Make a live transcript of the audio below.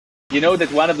You know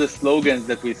that one of the slogans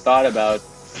that we thought about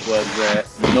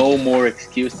was no more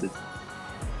excuses.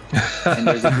 And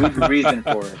there's a good reason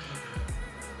for it.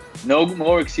 No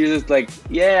more excuses like,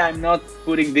 yeah, I'm not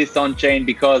putting this on chain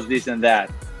because this and that.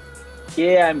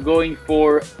 Yeah, I'm going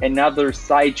for another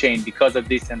side chain because of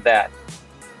this and that.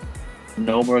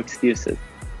 No more excuses.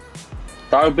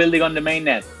 Start building on the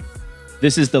mainnet.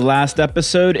 This is the last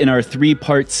episode in our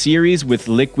 3-part series with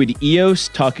Liquid EOS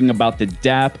talking about the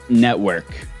dApp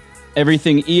network.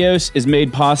 Everything EOS is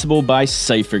made possible by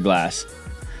Cypherglass.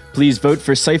 Please vote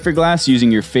for Cypherglass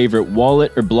using your favorite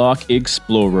wallet or block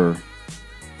explorer.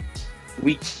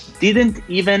 We didn't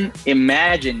even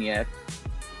imagine yet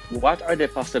what are the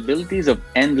possibilities of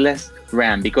endless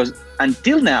RAM, because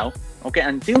until now,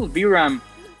 until VRAM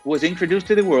was introduced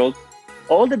to the world,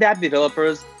 all the dApp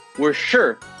developers were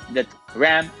sure that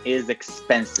RAM is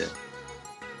expensive,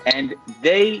 and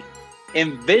they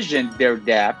envisioned their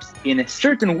dApps in a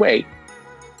certain way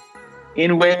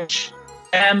in which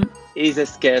RAM is a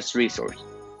scarce resource.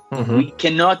 We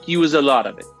cannot use a lot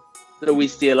of it. So we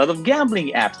see a lot of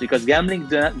gambling apps because gambling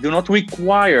do not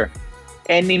require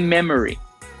any memory.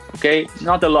 Okay,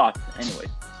 not a lot, anyway.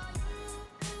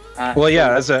 Well,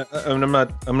 yeah. I'm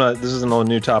not. This is an old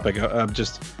new topic.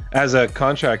 Just as a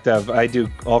contract dev, I do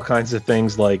all kinds of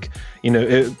things. Like, you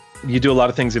do a lot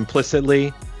of things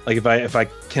implicitly. Like if I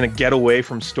can get away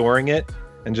from storing it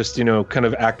and just kind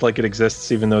of act like it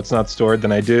exists even though it's not stored,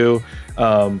 then I do.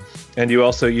 And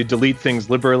you delete things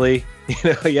liberally.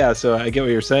 Yeah. So I get what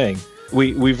you're saying.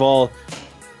 We've all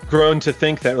grown to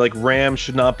think that like RAM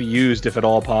should not be used if at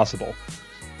all possible.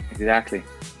 Exactly.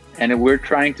 And we're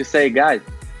trying to say, guys,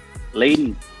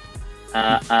 ladies,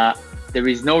 there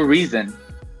is no reason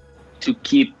to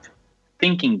keep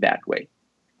thinking that way.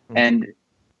 And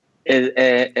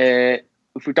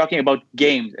if we're talking about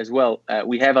games as well,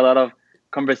 we have a lot of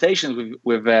conversations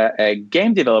with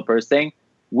game developers saying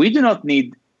we do not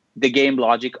need the game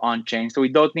logic on chain, so we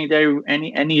don't need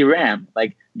any RAM.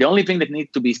 Like the only thing that needs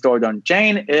to be stored on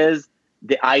chain is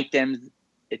the items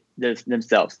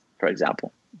themselves, for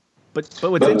example. But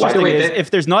what's interesting is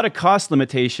if there's not a cost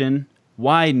limitation,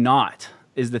 why not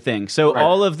is the thing. So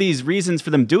all of these reasons for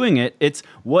them doing it, it's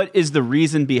what is the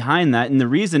reason behind that? And the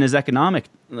reason is economic.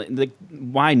 Like,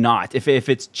 why not? If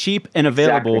it's cheap and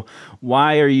available,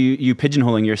 why are you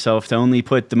pigeonholing yourself to only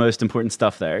put the most important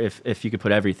stuff there if you could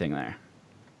put everything there?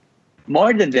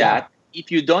 More than that, if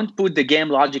you don't put the game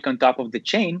logic on top of the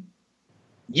chain,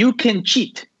 you can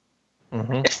cheat,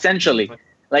 essentially.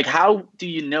 Like, how do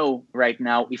you know right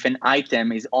now if an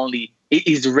item is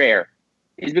rare?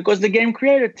 It's because the game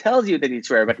creator tells you that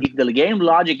it's rare. But if the game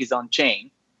logic is on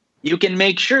chain, you can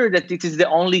make sure that this is the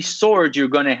only sword you're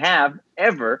going to have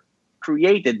ever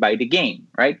created by the game,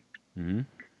 right?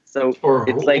 So it's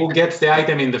who gets the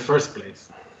item in the first place?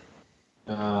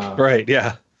 Right.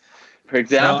 Yeah. For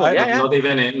example,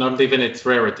 not even its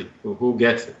rarity. Who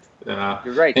gets it?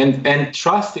 You're right. And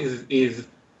trust is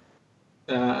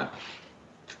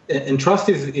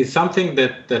something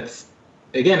that's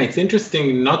again, it's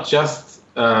interesting not just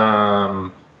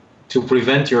to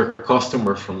prevent your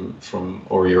customer from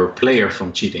or your player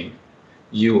from cheating.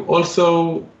 You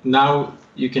also now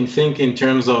you can think in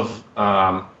terms of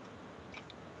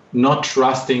not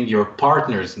trusting your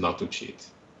partners not to cheat,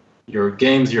 your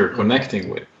games you're connecting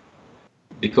with.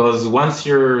 Because once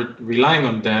you're relying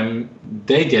on them,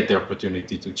 they get the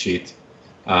opportunity to cheat.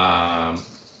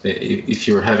 If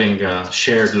you're having a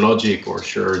shared logic or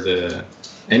shared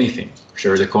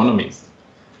economies,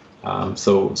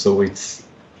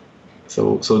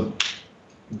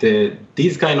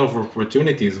 these kind of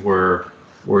opportunities where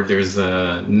there's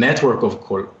a network of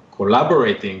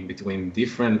collaborating between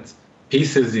different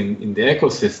pieces in the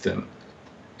ecosystem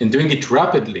and doing it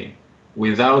rapidly,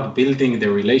 without building the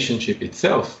relationship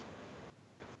itself,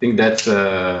 I think that's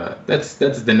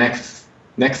the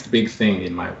next big thing,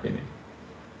 in my opinion.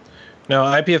 Now,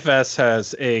 IPFS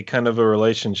has a kind of a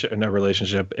reputation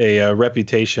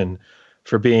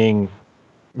for being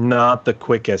not the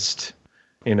quickest,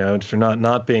 for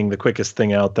not being the quickest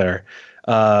thing out there.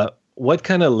 What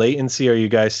kind of latency are you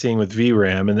guys seeing with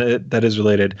VRAM, and that is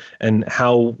related? And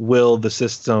how will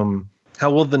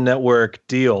the network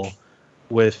deal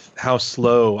with how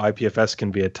slow IPFS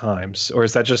can be at times? Or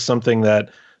is that just something that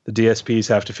the DSPs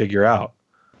have to figure out?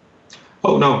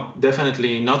 Oh, no,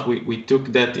 definitely not. We took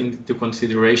that into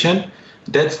consideration.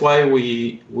 That's why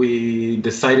we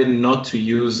decided not to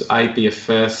use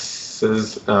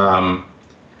IPFS's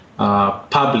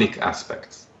public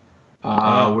aspects.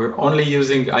 We're only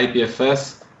using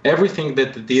IPFS. Everything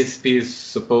that the DSP is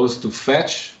supposed to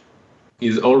fetch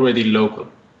is already local.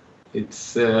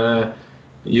 It's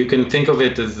You can think of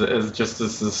it as just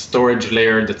as a storage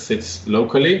layer that sits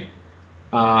locally,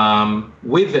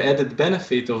 with the added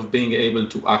benefit of being able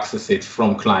to access it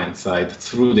from client side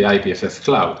through the IPFS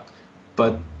cloud.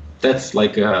 But that's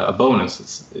like a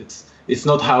bonus. It's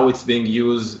not how it's being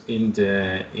used in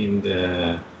the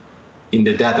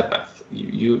data path.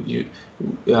 You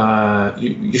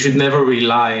should never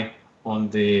rely on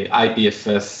the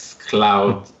IPFS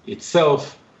cloud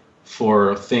itself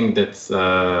for a thing that's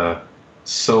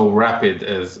so rapid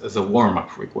as a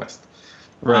warm-up request.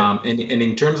 Right. And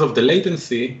in terms of the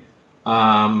latency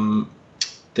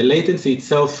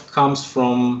itself comes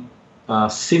from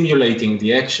simulating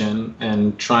the action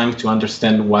and trying to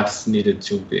understand what's needed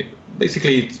to be.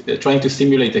 Basically, trying to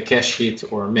simulate a cache hit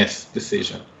or miss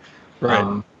decision.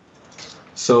 Right.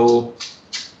 So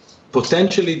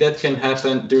potentially that can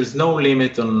happen. There's no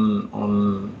limit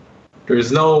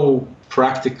there's no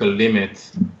practical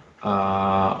limit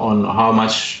on how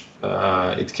much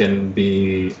it can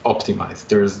be optimized.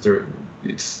 There's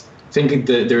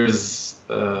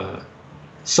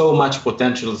so much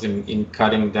potentials in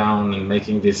cutting down and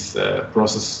making this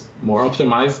process more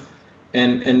optimized.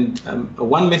 And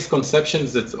one misconception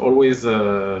that's always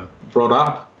brought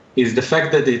up is the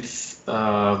fact that it's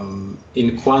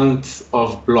in quant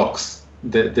of blocks,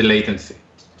 the latency.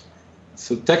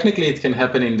 So technically it can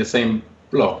happen in the same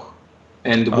block.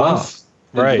 And once,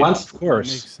 of course.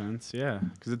 That makes sense, yeah.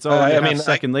 Because it's all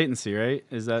half-second latency, right?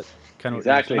 Is that kind of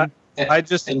exactly what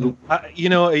you're saying?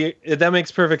 That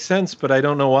makes perfect sense, but I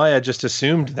don't know why I just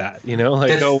assumed that.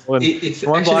 It's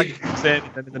one block actually comes in,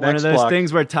 and then the one next of those block.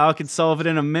 things where Tal can solve it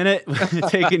in a minute.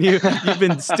 You've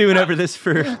been stewing over this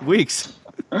for weeks.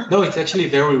 No, it's actually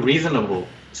very reasonable.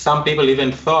 Some people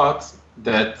even thought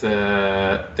that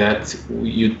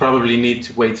you'd probably need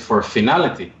to wait for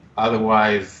finality.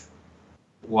 Otherwise,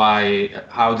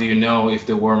 how do you know if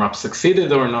the warm-up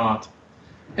succeeded or not?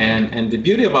 And the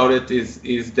beauty about it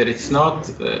is that it's not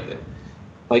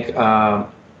like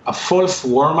a false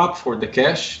warm-up for the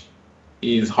cache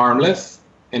is harmless,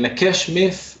 and a cache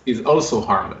miss is also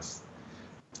harmless.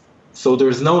 So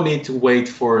there's no need to wait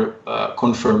for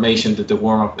confirmation that the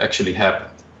warm-up actually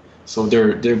happened. So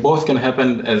they're both can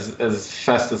happen as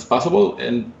fast as possible,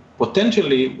 and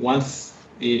potentially once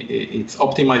it's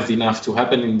optimized enough to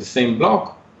happen in the same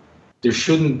block, there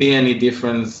shouldn't be any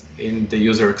difference in the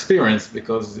user experience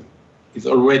because it's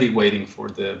already waiting for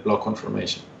the block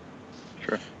confirmation.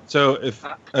 Sure. So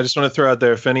I just want to throw out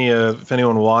there, if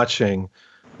anyone watching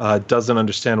doesn't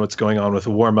understand what's going on with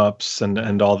warm-ups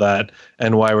and all that,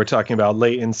 and why we're talking about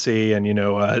latency and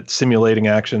simulating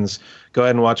actions, go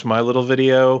ahead and watch my little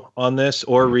video on this,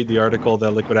 or read the article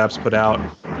that Liquid Apps put out.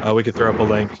 We could throw up a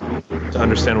link to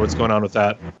understand what's going on with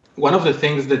that. One of the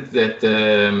things that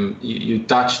you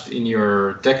touched in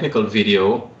your technical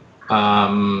video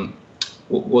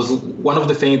was one of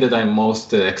the things that I'm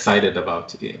most excited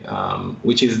about,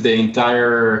 which is the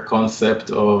entire concept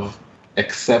of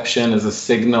exception as a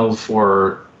signal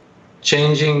for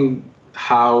changing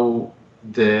how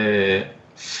the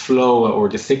flow or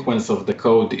the sequence of the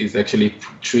code is actually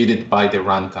treated by the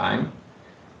runtime,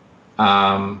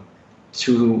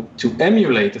 to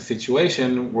emulate a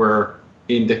situation where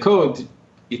in the code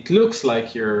it looks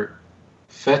like you're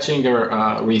fetching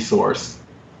a resource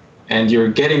and you're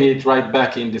getting it right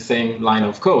back in the same line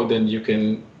of code, and you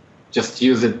can just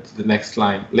use it the next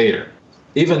line later,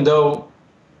 even though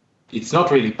it's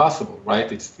not really possible, right?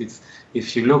 It's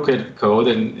if you look at code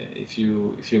and if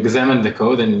you examine the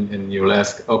code and you'll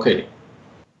ask, okay,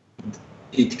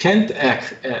 it can't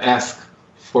ask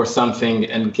for something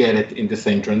and get it in the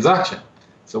same transaction.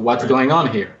 So what's going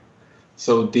on here?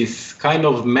 So this kind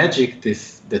of magic,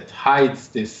 that hides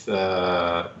this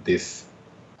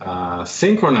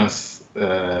synchronous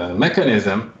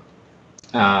mechanism,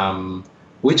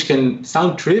 which can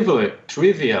sound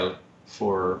trivial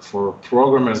for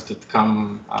programmers that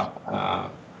come up,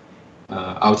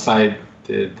 outside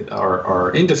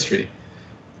our industry.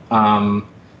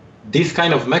 This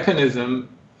kind of mechanism,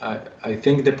 I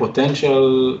think the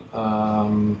potential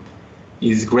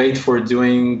is great for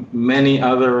doing many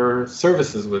other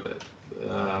services with it,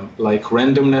 like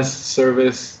randomness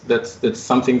service. That's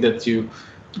something that you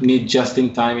need just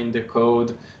in time in the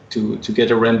code to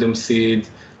get a random seed,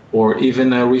 or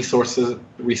even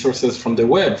resources from the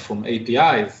web, from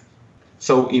APIs.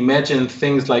 So imagine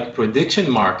things like prediction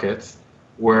markets,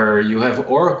 where you have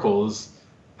oracles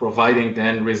providing the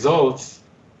end results,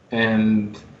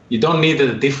 and you don't need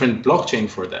a different blockchain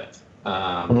for that.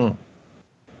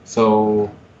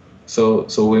 So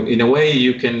in a way,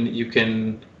 you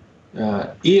can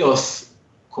EOS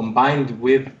combined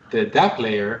with the DApp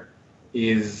layer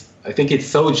is I think it's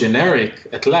so generic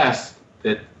at last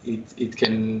that it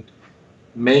can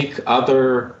make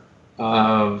other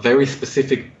very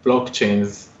specific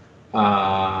blockchains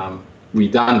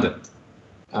redundant.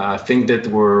 Things that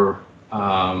were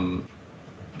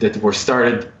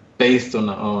started based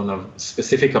on a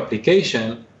specific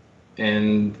application,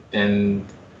 and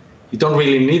you don't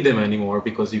really need them anymore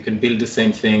because you can build the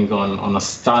same thing on a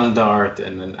standard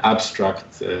and an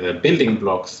abstract building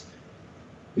blocks,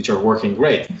 which are working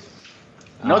great.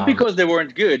 Not because they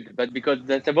weren't good, but because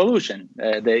that's evolution.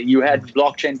 You had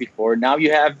blockchain before. Now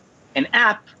you have an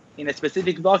app in a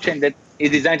specific blockchain that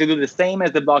is designed to do the same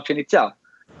as the blockchain itself,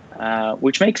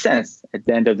 which makes sense at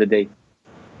the end of the day.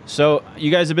 So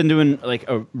you guys have been doing like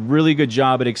a really good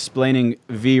job at explaining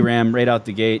VRAM right out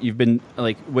the gate. You've been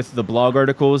like with the blog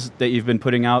articles that you've been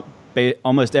putting out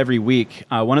almost every week.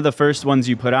 One of the first ones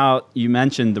you put out, you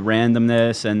mentioned the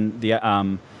randomness and the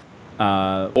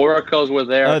oracles were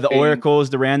there. The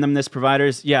oracles, the randomness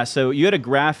providers. Yeah, so you had a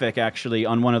graphic actually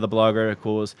on one of the blog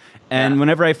articles. And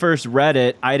whenever I first read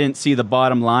it, I didn't see the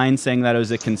bottom line saying that it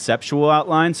was a conceptual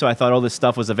outline. So I thought all this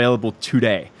stuff was available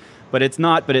today. But it's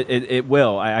not, but it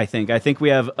will, I think. I think we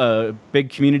have a big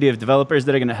community of developers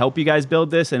that are going to help you guys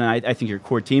build this. And I think your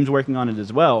core team's working on it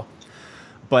as well.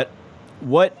 But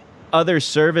what other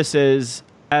services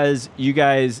has you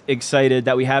guys excited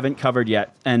that we haven't covered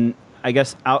yet? And I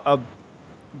guess I'll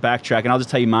backtrack and I'll just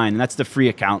tell you mine, and that's the free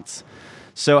accounts.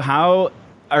 So how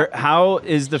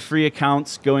is the free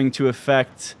accounts going to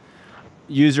affect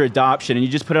user adoption? And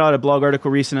you just put out a blog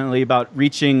article recently about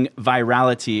reaching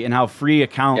virality and how free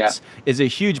accounts is a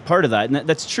huge part of that. And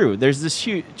that's true. There's this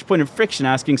huge point of friction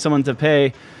asking someone to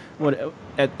pay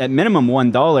at minimum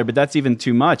 $1, but that's even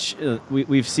too much.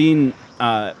 We've seen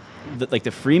the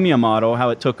freemium model,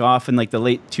 how it took off in like the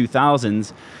late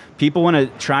 2000s. People want to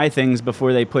try things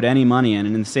before they put any money in,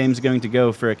 and the same is going to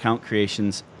go for account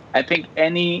creations. I think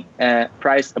any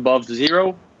price above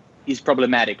zero is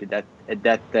problematic at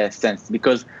that sense,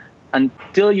 because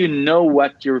until you know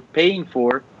what you're paying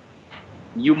for,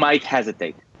 you might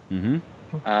hesitate. Mm-hmm.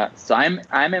 So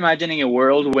I'm imagining a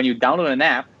world when you download an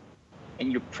app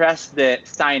and you press the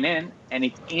sign in, and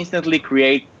it instantly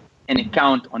creates an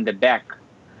account on the back,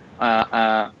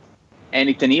 and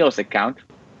it's an EOS account.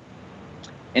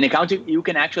 An account you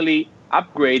can actually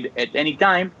upgrade at any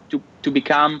time to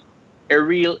become a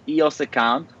real EOS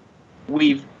account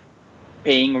with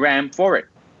paying RAM for it.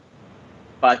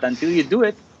 But until you do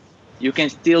it, you can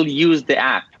still use the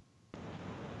app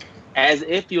as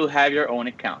if you have your own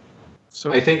account.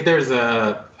 So I think there's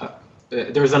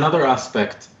another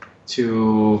aspect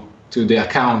to the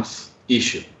accounts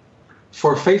issue.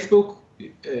 For Facebook,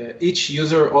 each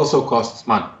user also costs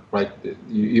money, right?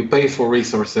 You pay for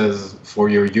resources for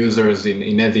your users in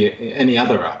any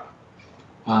other app.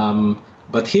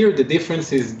 But here the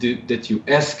difference is that you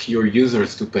ask your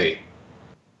users to pay.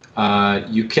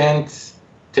 You can't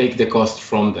take the cost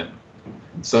from them.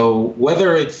 So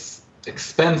whether it's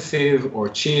expensive or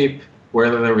cheap,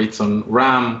 whether it's on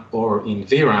RAM or in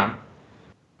VRAM,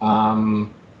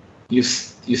 you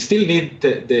still need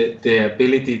the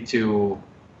ability to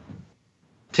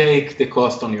take the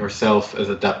cost on yourself as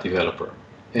a dApp developer.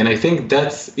 And I think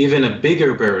that's even a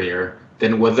bigger barrier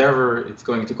than whatever it's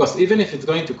going to cost. Even if it's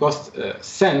going to cost a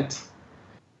cent,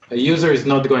 a user is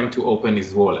not going to open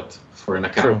his wallet for an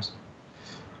account. True.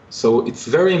 So it's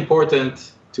very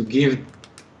important to give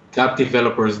dApp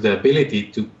developers the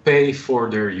ability to pay for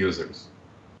their users.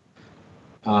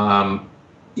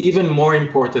 Even more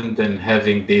important than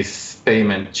having this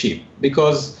payment cheap,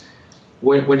 because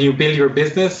when you build your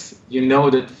business, you know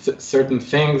that certain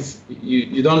things,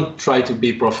 you don't try to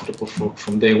be profitable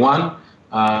from day one.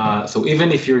 So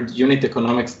even if your unit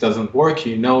economics doesn't work,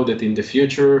 you know that in the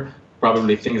future,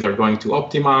 probably things are going to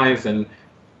optimize, and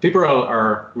people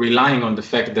are relying on the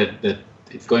fact that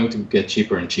it's going to get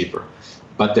cheaper and cheaper.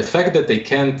 But the fact that they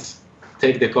can't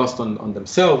take the cost on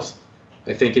themselves,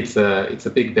 I think it's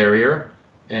a big barrier.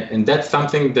 And that's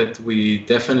something that we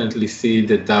definitely see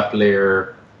the dApp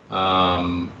layer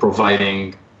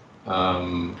providing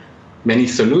many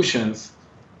solutions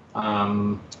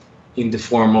in the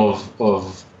form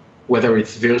of whether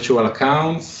it's virtual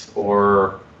accounts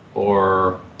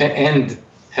and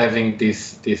having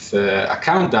this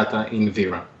account data in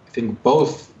VRAM. I think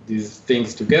both these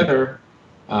things together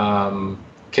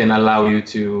can allow you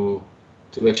to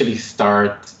actually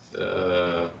start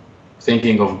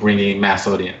thinking of bringing mass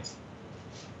audience.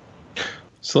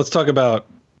 So let's talk about,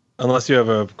 unless you have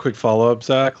a quick follow-up,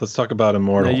 Zach, let's talk about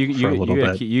Immortal for a little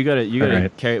bit. You got to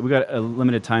carry. We got a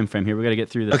limited time frame here. We got to get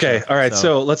through this. Okay, all right.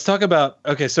 So let's talk about.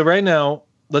 Okay, so right now,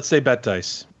 let's say bet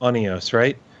dice on EOS,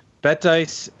 right?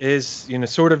 BetDice is,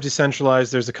 sort of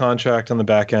decentralized. There's a contract on the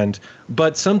back end,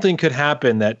 but something could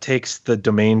happen that takes the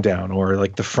domain down or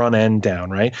like the front end down,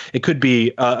 right? It could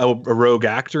be a rogue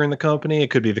actor in the company.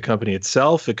 It could be the company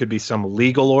itself. It could be some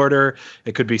legal order.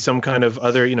 It could be some kind of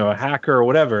other, a hacker or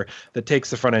whatever that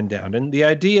takes the front end down. And the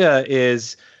idea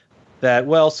is that,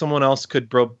 well, someone else could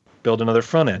build another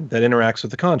front end that interacts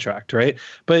with the contract, right?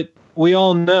 But we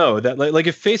all know that like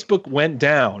if Facebook went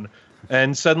down,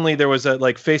 and suddenly there was a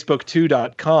like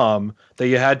Facebook2.com that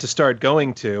you had to start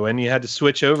going to and you had to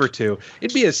switch over to,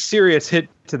 it'd be a serious hit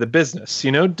to the business,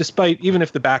 despite even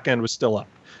if the back end was still up,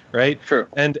 right? Sure.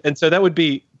 And so that would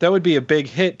be a big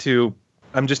hit to,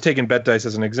 I'm just taking BetDice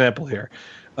as an example here,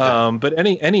 but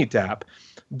any DApp.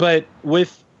 But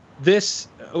with this,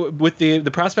 with the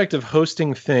prospect of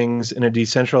hosting things in a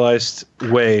decentralized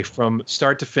way from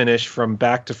start to finish, from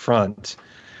back to front,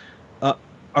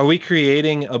 are we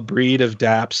creating a breed of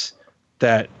dApps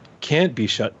that can't be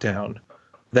shut down,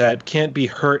 that can't be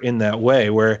hurt in that way,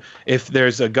 where if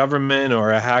there's a government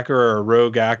or a hacker or a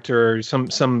rogue actor or some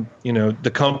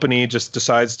the company just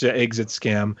decides to exit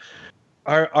scam,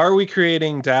 are we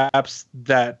creating dApps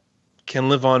that can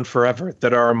live on forever,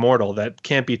 that are immortal, that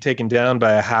can't be taken down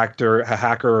by a hacker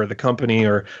or the company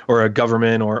or a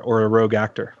government or a rogue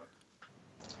actor?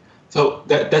 So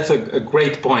that's a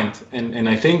great point, and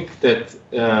I think that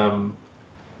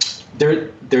there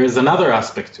is another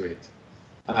aspect to it,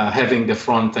 having the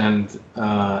front end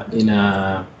in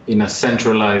a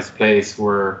centralized place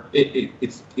where it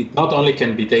not only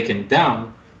can be taken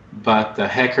down, but a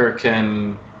hacker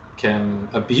can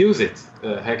abuse it.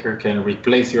 A hacker can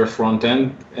replace your front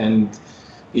end, and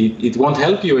it won't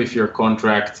help you if your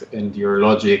contract and your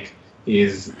logic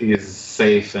is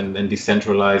safe and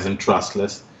decentralized and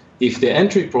trustless. If the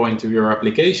entry point to your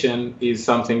application is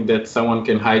something that someone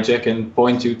can hijack and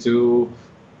point you to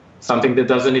something that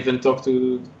doesn't even talk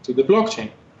to the blockchain.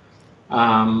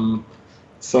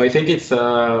 So I think it's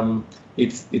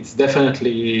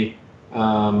definitely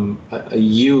a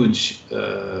huge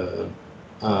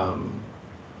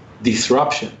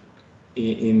disruption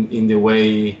in the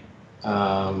way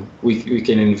we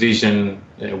can envision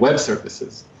web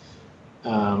services.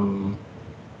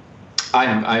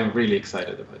 I'm really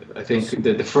excited about it. I think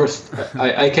that the first,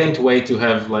 I can't wait to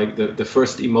have like the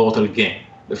first immortal game,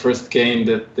 the first game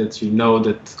that that's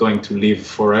going to live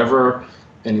forever,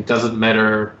 and it doesn't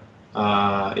matter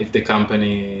if the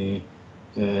company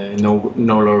no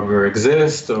longer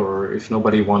exists or if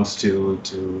nobody wants to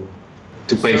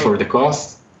pay for the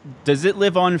cost. Does it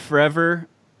live on forever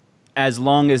as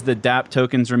long as the dApp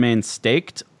tokens remain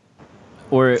staked?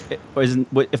 Or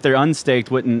if they're unstaked,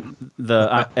 wouldn't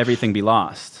everything be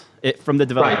lost from the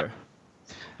developer?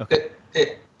 Right. Okay.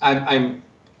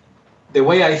 The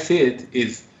way I see it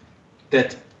is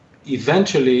that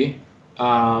eventually,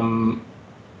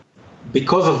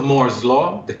 because of Moore's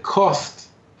law, the cost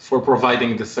for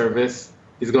providing the service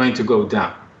is going to go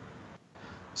down.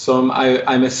 So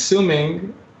I'm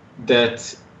assuming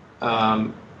that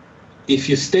if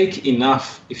you stake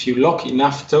enough, if you lock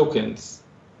enough tokens,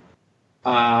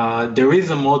 there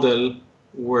is a model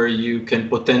where you can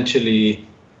potentially,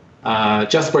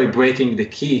 just by breaking the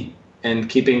key and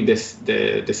keeping the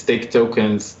stake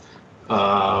tokens,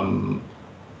 of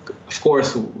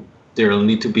course, there will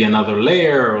need to be another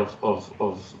layer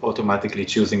of automatically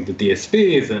choosing the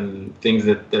DSPs and things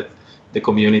that the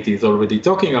community is already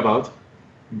talking about.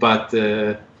 But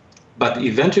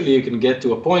eventually you can get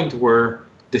to a point where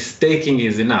the staking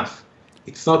is enough.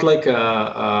 It's not like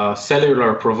a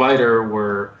cellular provider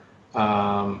where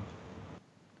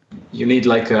you need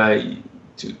like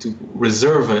to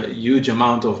reserve a huge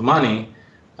amount of money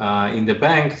in the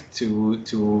bank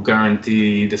to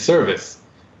guarantee the service.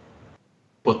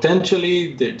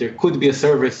 Potentially, there could be a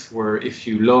service where if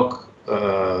you lock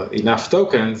enough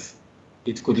tokens,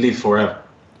 it could live forever,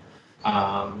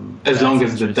 as long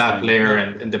as the dApp layer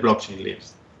and the blockchain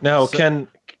lives.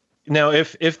 Now,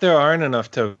 if there aren't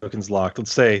enough tokens locked,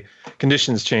 let's say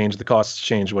conditions change, the costs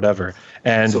change, whatever,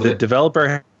 and the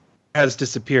developer has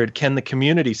disappeared, can the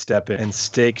community step in and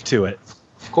stake to it?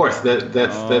 Of course,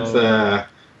 that's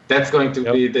going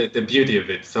to be the beauty of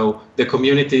it. So the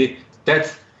community,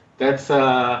 that's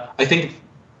I think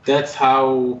that's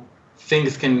how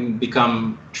things can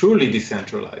become truly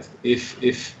decentralized. If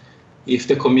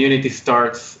the community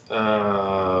starts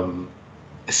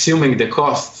assuming the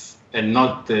costs and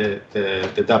not the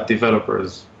dApp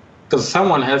developers, because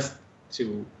someone has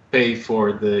to pay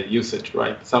for the usage,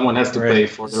 right? Someone has to pay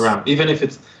for the RAM, even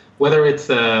if whether it's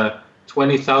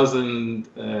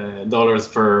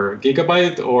 $20,000 per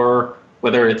gigabyte or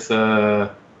whether it's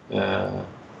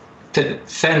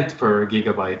cent per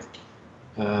gigabyte,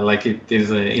 like it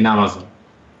is in Amazon.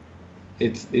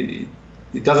 It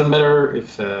doesn't matter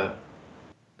if.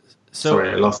 Sorry,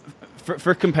 I lost.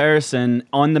 For comparison,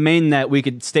 on the main net, we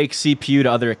could stake CPU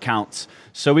to other accounts.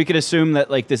 So we could assume that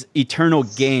like this eternal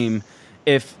game,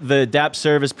 if the dApp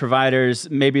service providers,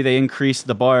 maybe they increase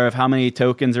the bar of how many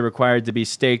tokens are required to be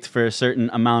staked for a certain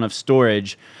amount of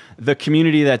storage, the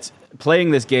community that's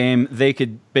playing this game, they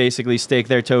could basically stake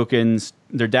their tokens,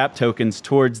 their dApp tokens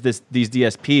towards these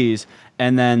DSPs,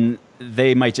 and then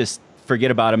they might just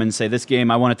forget about them and say, this game,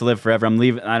 I want it to live forever. I'm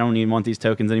leaving. I don't even want these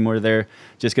tokens anymore. They're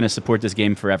just going to support this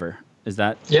game forever. Is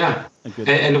that? Yeah.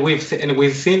 And we've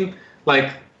seen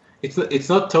like, it's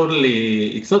not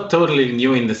totally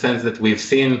new in the sense that we've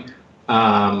seen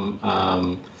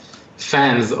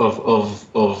fans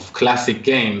of classic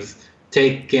games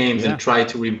take games and try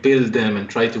to rebuild them and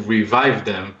try to revive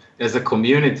them as a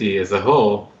community as a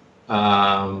whole.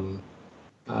 One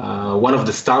of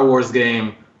the Star Wars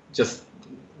game just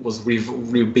was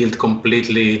rebuilt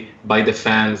completely by the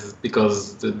fans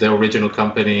because the original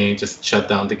company just shut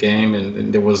down the game,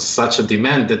 and there was such a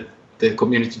demand that the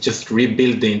community just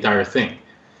rebuilt the entire thing.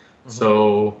 Mm-hmm.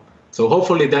 So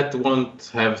hopefully that won't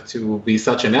have to be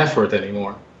such an effort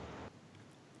anymore.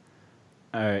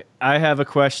 All right, I have a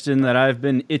question that I've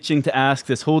been itching to ask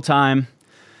this whole time.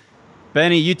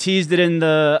 Benny, you teased it in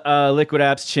the Liquid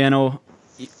Apps channel.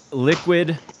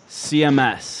 Liquid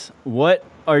CMS. What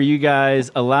are you guys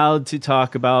allowed to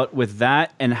talk about with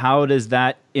that, and how does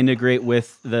that integrate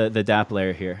with the dApp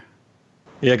layer here?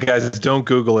 Yeah, guys, don't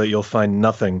Google it. You'll find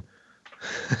nothing.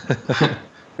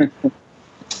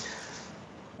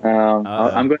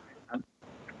 I'm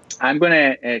going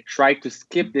to try to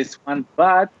skip this one,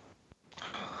 but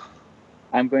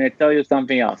I'm going to tell you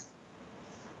something else.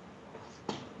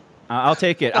 I'll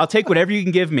take it. I'll take whatever you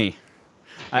can give me.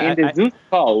 In the Zeus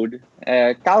code,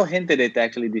 Tal hinted it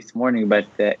actually this morning, but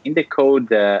in the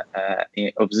code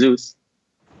of Zeus,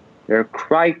 there are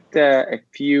quite a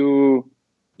few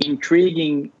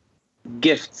intriguing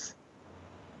gifts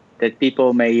that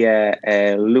people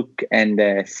may look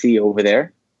and see over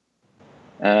there.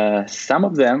 Some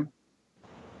of them,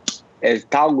 as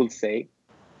Tal will say,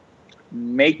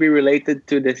 may be related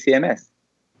to the CMS.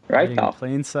 Right, Tal?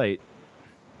 Plain sight.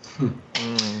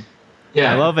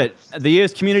 Yeah, I love it. The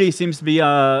EOS community seems to be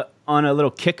on a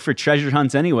little kick for treasure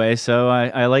hunts anyway, so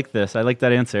I like this. I like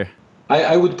that answer.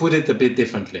 I would put it a bit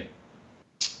differently.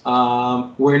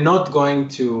 We're not going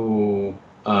to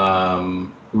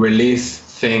release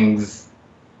things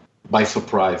by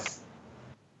surprise.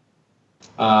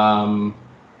 And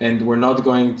we're not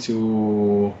going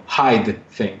to hide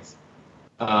things.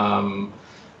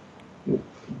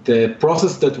 The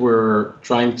process that we're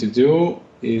trying to do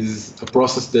is a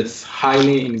process that's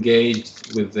highly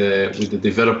engaged with the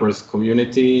developers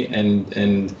community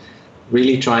and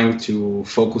really trying to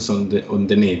focus on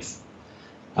the needs.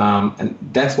 And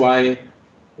that's why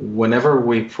whenever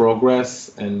we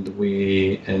progress and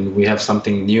we have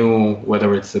something new,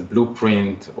 whether it's a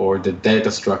blueprint or the data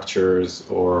structures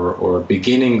or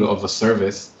beginning of a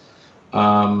service,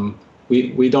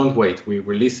 we don't wait. We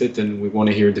release it and we want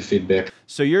to hear the feedback.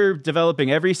 So you're developing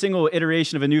every single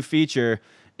iteration of a new feature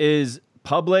is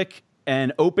public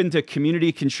and open to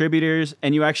community contributors,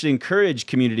 and you actually encourage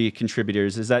community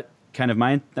contributors. Is that kind of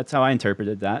that's how I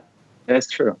interpreted that? That's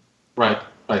true. Right.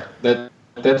 That's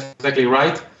exactly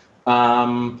right.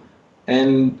 And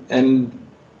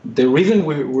the reason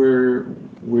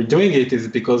we're doing it is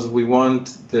because we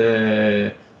want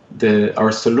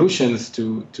our solutions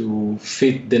to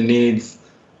fit the needs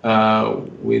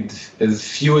with as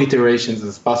few iterations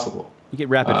as possible. You get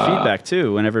rapid feedback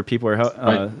too whenever people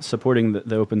are supporting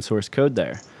the open source code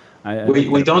there.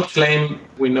 We don't claim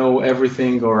we know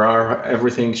everything or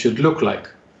everything should look like,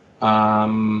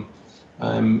 and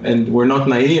we're not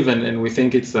naive, and we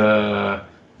think it's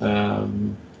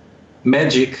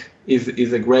magic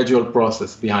is a gradual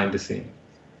process behind the scene.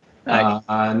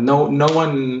 No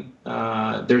one,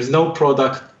 there's no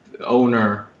product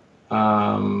owner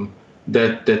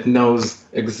that knows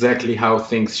exactly how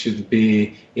things should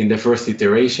be in the first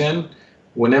iteration.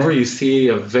 Whenever you see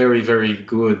a very, very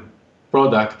good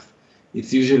product,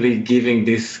 it's usually giving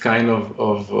this kind of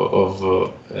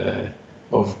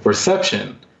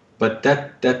perception, but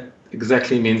that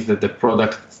exactly means that the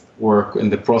product work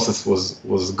and the process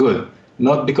was good,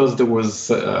 not because there was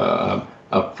a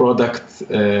product,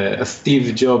 a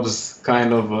Steve Jobs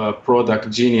kind of a product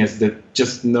genius that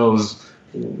just knows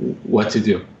what to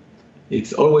do.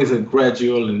 It's always a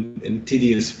gradual and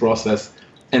tedious process,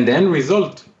 and the end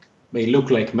result may look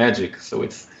like magic. So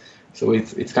it's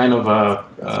kind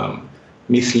of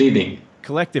misleading.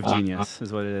 Collective genius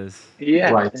is what it is.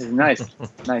 Yeah, Right. nice,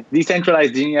 nice.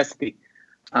 Decentralized genius.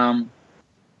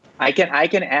 I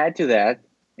can add to that.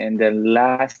 In the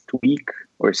last week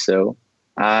or so,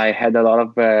 I had a lot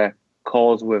of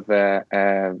calls with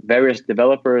various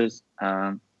developers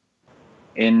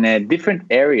in different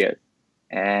areas,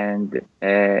 and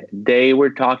they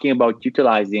were talking about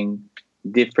utilizing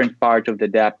different parts of the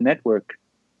dApp network,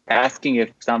 asking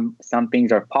if some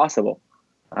things are possible.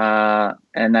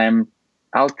 And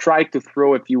I'll try to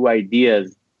throw a few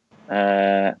ideas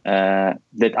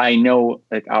that I know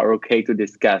that are okay to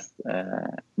discuss,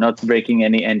 not breaking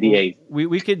any NDAs.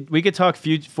 We could talk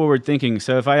forward thinking.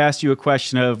 So if I asked you a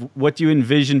question of what do you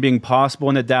envision being possible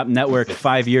in the dApp network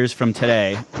 5 years from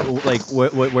today, like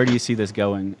where do you see this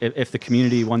going? If the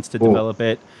community wants to develop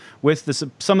it with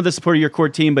some of the support of your core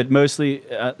team, but mostly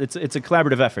it's a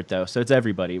collaborative effort though. So it's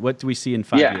everybody. What do we see in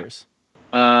 5 years?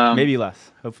 Maybe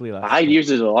less. Hopefully less. 5 years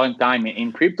is a long time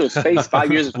in crypto space.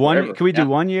 5 years is forever. Can we do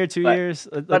 1 year, 2 years?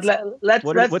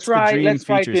 Let's try to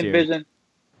envision.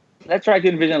 Let's try to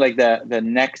envision like the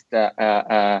next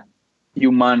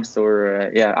few months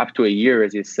or up to a year,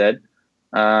 as you said.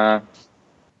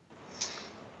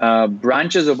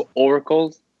 Branches of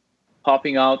oracles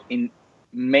popping out in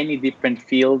many different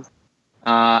fields,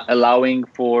 allowing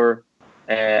for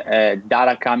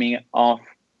data coming off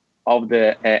of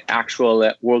the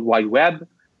actual World Wide Web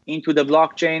into the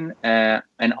blockchain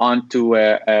and onto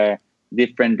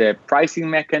different pricing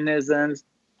mechanisms.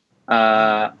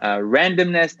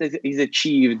 Randomness is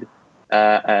achieved,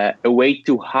 a way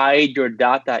to hide your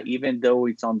data even though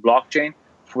it's on blockchain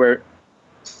for a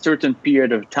certain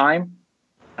period of time,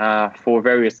 for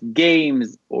various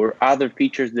games or other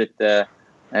features that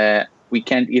we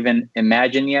can't even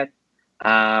imagine yet.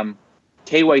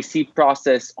 KYC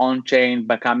process on-chain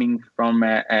becoming from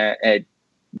a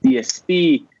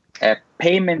DSP, a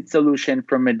payment solution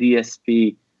from a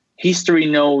DSP. History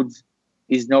nodes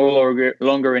is no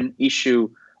longer an issue.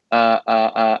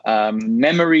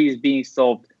 Memory is being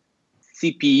solved.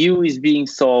 CPU is being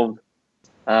solved.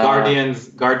 Guardian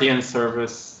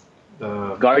service.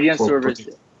 Guardian service.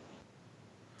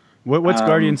 What's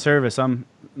Guardian service? I'm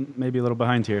maybe a little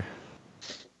behind here.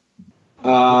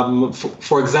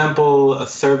 For example, a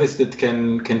service that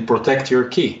can protect your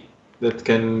key, that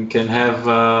can have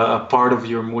a part of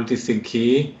your multi-sig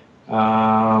key,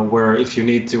 where if you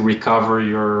need to recover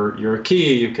your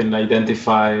key, you can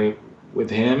identify with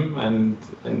him, and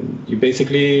you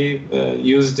basically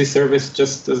use this service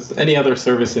just as any other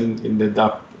service in the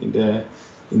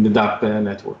dApp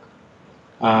network,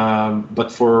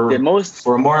 but for a more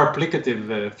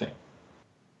applicative thing.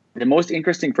 The most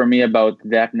interesting for me about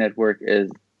that network is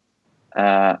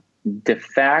the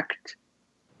fact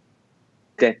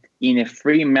that in a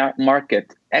free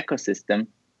market ecosystem,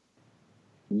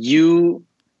 you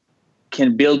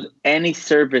can build any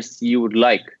service you would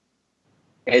like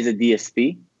as a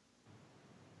DSP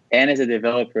and as a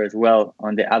developer as well,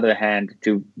 on the other hand,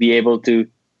 to be able to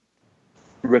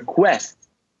request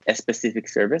a specific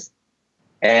service.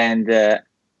 And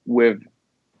with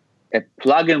a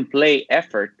plug-and-play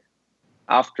effort,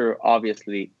 after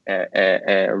obviously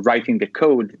writing the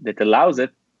code that allows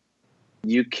it,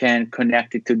 you can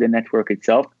connect it to the network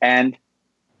itself, and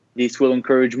this will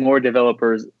encourage more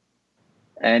developers,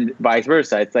 and vice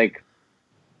versa. It's like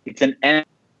it's an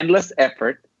endless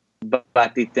effort,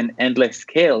 but it's an endless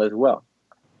scale as well.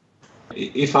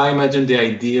 If I imagine the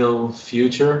ideal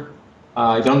future,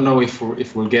 I don't know if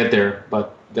we'll get there,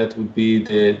 but that would be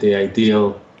the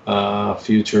ideal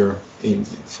future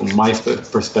from my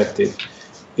perspective.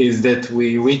 Is that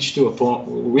we reach a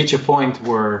point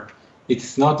where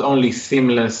it's not only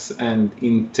seamless and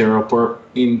interoperable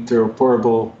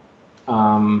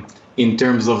in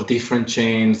terms of different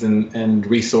chains and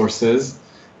resources,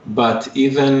 but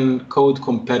even code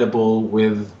compatible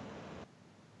with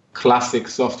classic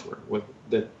software, with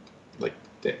the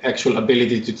actual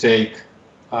ability to take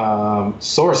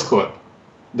source code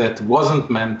that wasn't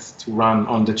meant to run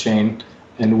on the chain,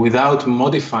 and without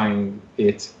modifying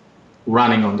it,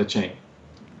 running on the chain,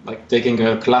 like taking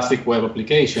a classic web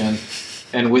application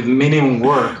and with minimum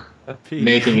work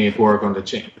making it work on the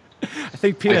chain. I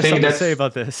think Pete has something to say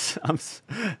about this.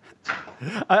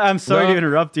 I'm sorry to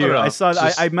interrupt you.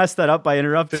 I messed that up by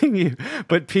interrupting you,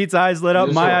 but Pete's eyes lit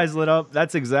up, my eyes lit up.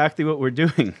 That's exactly what we're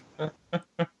doing.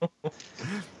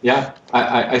 Yeah,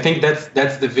 I think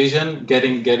that's the vision,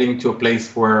 getting to a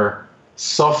place where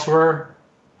software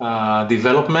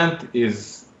development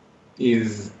is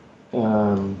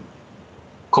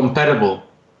compatible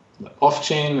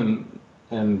off-chain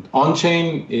and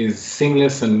on-chain is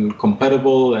seamless and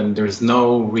compatible, and there's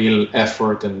no real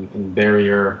effort and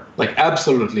barrier, like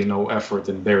absolutely no effort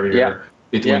and barrier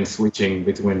between switching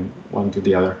between one to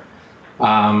the other.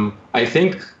 I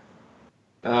think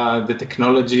the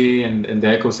technology and the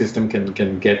ecosystem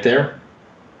can get there.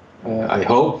 I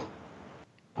hope,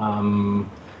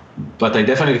 but I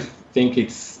definitely think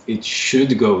it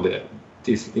should go there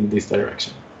in this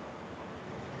direction.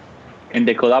 And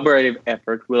the collaborative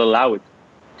effort will allow it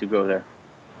to go there.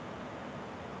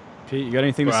 Pete, you got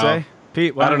anything to say?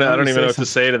 Pete, I don't even know what to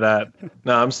say to that.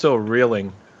 No, I'm still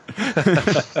reeling.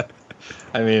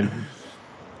 I mean,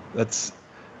 that's,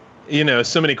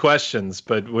 so many questions,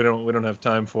 but we don't have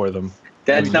time for them.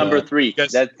 That's number 3.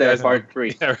 That's part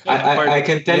 3. Yeah, right. I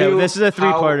can tell you this is a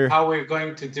 3-parter. How we're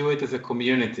going to do it as a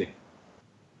community.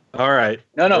 All right.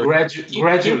 No.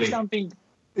 Gradually. Something.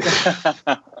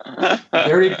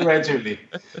 Very gradually.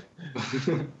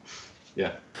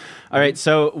 Yeah. All right,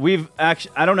 so we've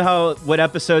actually, I don't know what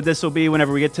episode this will be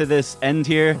whenever we get to this end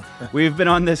here. We've been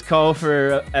on this call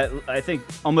for, I think,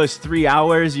 almost 3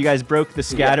 hours. You guys broke the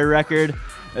scatter record.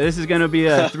 This is going to be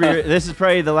this is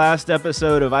probably the last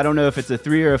episode of, I don't know if it's a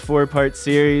 3 or a 4-part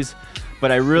series,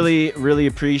 but I really, really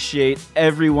appreciate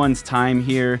everyone's time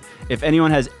here. If anyone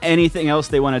has anything else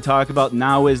they want to talk about,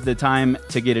 now is the time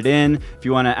to get it in. If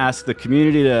you want to ask the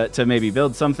community to maybe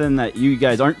build something that you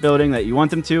guys aren't building that you want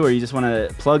them to, or you just want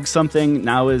to plug something,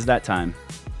 now is that time.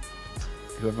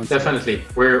 Definitely.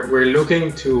 We're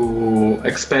looking to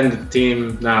expand the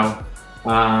team now,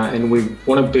 and we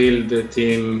want to build the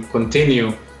team,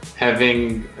 continue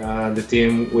having the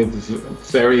team with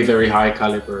very, very high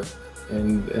caliber.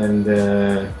 And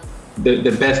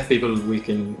the best people we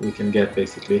can get,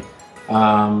 basically.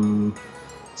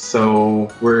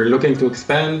 So we're looking to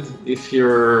expand. If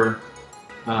you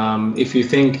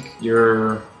think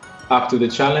you're up to the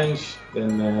challenge,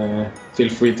 then feel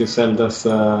free to send us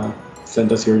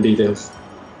your details.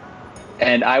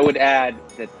 And I would add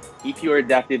that if you're a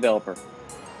DApp developer,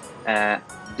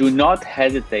 do not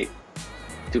hesitate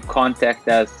to contact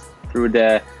us through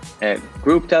the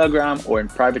group Telegram or in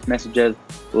private messages.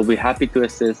 We'll be happy to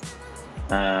assist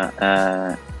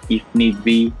if need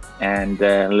be, and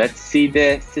let's see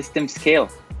the system scale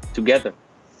together.